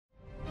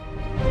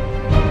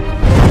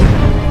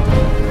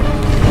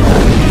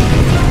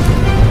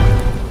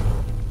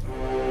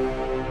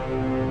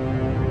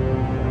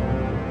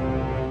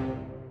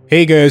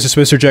Hey guys, it's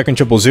Mr. Jack and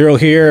 000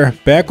 here,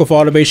 back with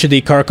Automation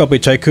the Car Company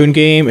Tycoon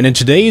game, and in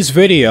today's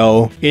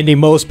video, in the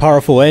most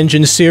powerful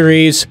engine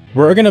series,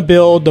 we're gonna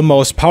build the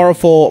most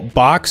powerful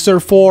Boxer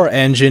 4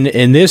 engine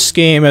in this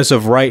game as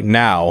of right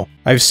now.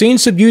 I've seen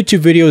some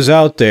YouTube videos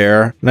out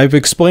there, and I've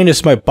explained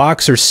this in my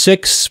Boxer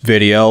 6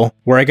 video,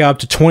 where I got up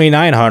to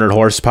 2900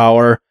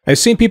 horsepower. I've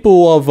seen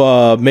people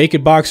of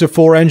making Boxer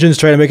 4 engines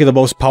try to make it the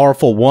most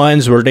powerful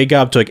ones, where they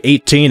got up to like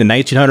 18 to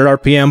 1900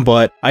 RPM,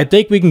 but I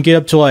think we can get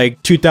up to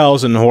like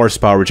 2000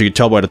 horsepower, which you can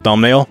tell by the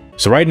thumbnail.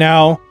 So right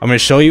now, I'm going to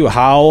show you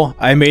how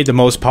I made the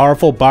most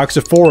powerful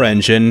Boxer 4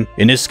 engine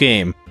in this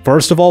game.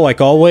 First of all,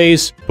 like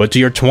always, put to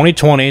your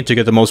 2020 to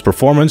get the most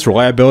performance,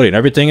 reliability, and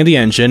everything in the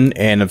engine.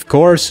 And of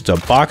course, it's a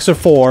Boxer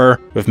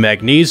 4 with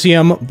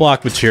magnesium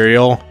block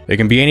material. It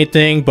can be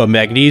anything, but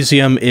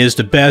magnesium is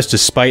the best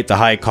despite the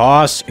high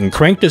cost. And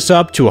crank this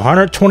up to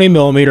 120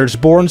 millimeters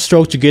bore and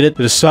stroke to get it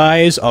to the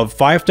size of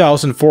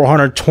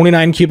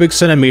 5,429 cubic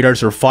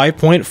centimeters or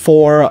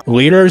 5.4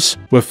 liters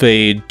with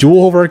a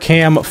dual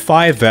overcam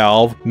 5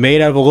 valve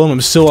made out of aluminum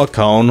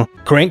silicone.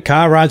 Crank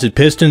cowl rods and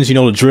pistons, you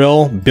know the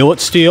drill. Billet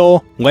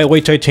steel,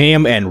 lightweight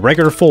titanium, and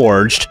regular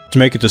forged to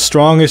make it the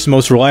strongest and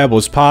most reliable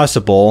as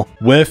possible,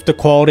 with the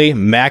quality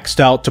maxed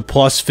out to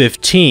plus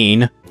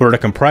 15. For the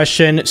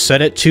compression,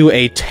 set it to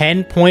a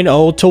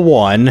 10.0 to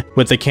 1,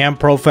 with the cam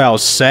profile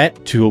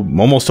set to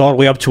almost all the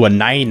way up to a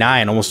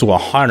 99, almost to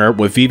 100,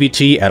 with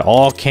VVT at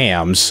all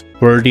cams.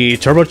 For the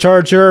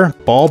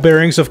turbocharger, ball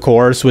bearings of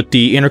course, with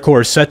the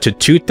intercooler set to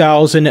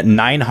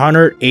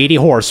 2,980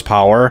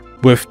 horsepower,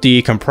 with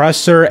the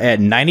compressor at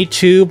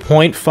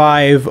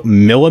 92.5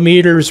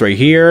 millimeters right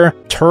here,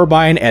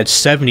 turbine at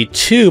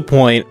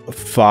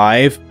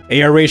 72.5,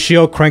 AR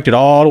ratio cranked it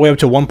all the way up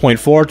to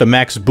 1.4, the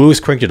max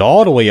boost cranked it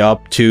all the way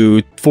up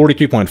to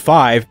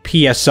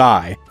 43.5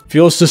 PSI.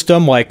 Fuel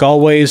system, like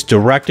always,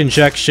 direct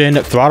injection,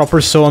 throttle per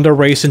cylinder,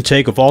 race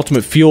intake of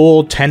ultimate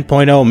fuel,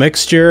 10.0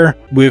 mixture,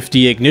 with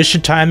the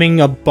ignition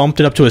timing bumped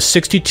it up to a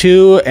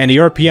 62, and the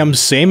RPM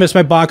same as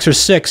my Boxer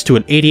 6 to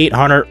an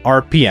 8800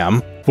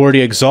 RPM. For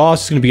the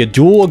exhaust, it's going to be a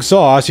dual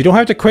exhaust. You don't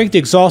have to crank the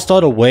exhaust all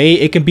the way.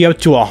 It can be up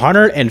to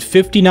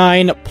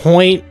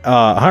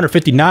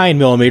 159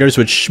 millimeters,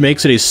 which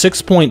makes it a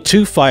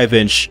 6.25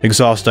 inch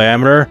exhaust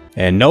diameter.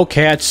 And no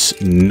cats,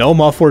 no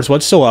mufflers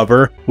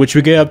whatsoever, which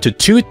we get up to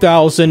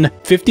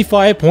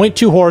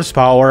 2,055.2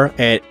 horsepower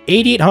at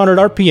 8,800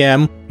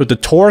 RPM, with the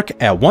torque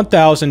at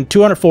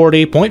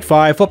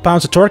 1,240.5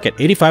 foot-pounds of torque at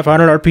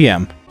 8,500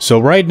 RPM. So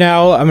right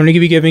now, I'm going to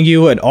be giving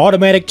you an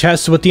automatic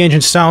test of what the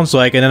engine sounds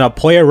like, and then I'll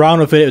play around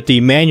with it with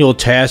the manual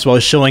test while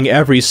showing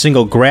every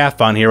single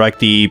graph on here, like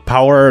the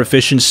power,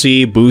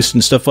 efficiency, boost,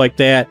 and stuff like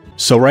that.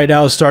 So right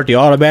now, let's start the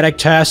automatic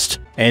test,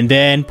 and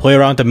then play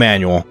around with the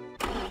manual.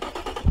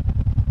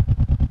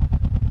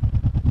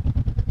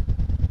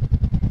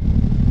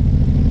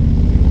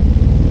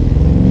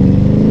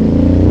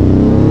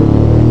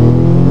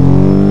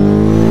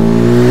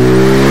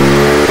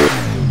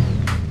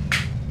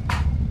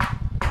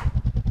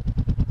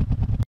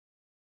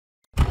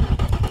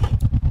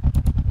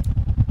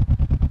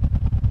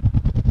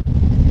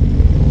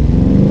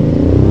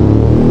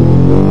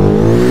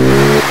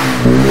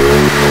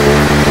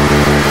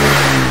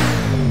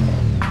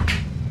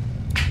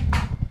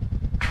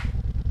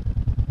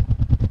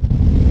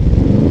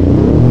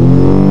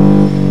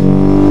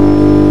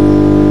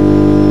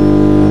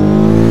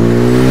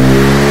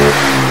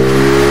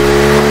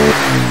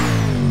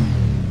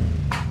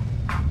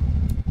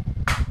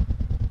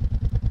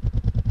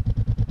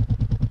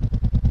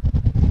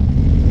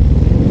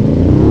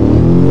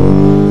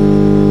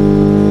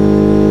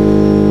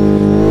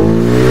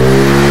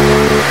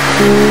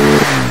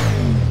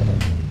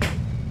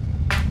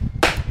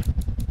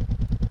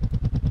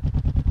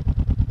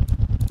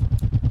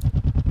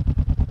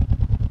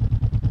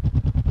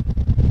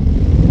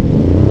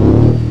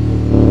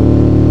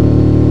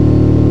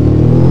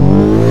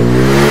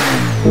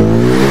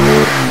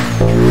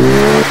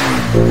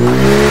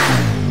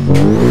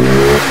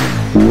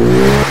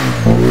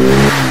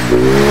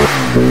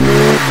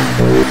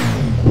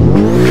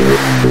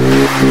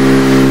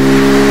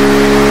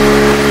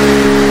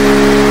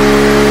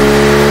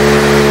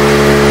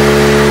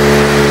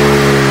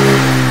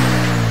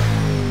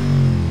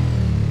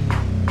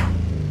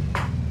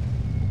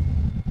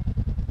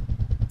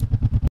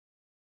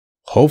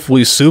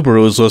 Hopefully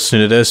Subaru is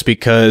listening to this,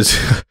 because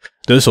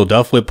this will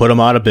definitely put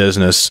them out of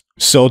business.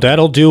 So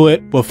that'll do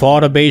it with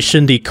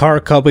Automation the Car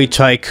Company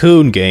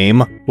Tycoon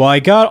game. Well, I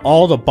got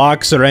all the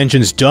Boxer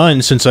engines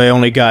done since I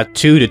only got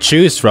 2 to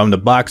choose from, the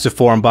Boxer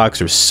 4 and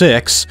Boxer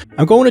 6.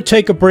 I'm going to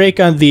take a break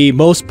on the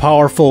most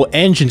powerful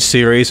engine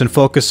series and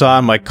focus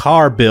on my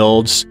car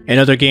builds and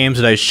other games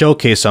that I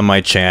showcase on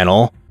my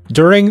channel.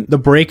 During the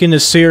break in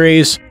this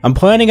series, I'm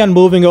planning on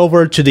moving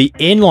over to the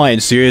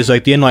inline series,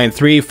 like the inline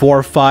 3,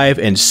 4, 5,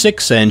 and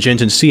 6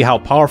 engines, and see how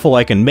powerful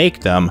I can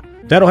make them.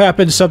 That'll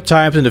happen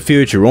sometimes in the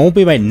future. It won't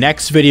be my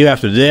next video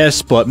after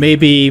this, but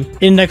maybe in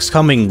the next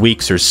coming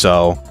weeks or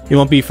so. It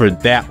won't be for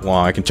that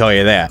long, I can tell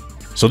you that.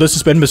 So this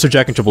has been Mr.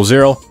 Jack and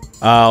 000.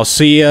 I'll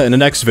see you in the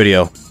next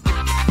video.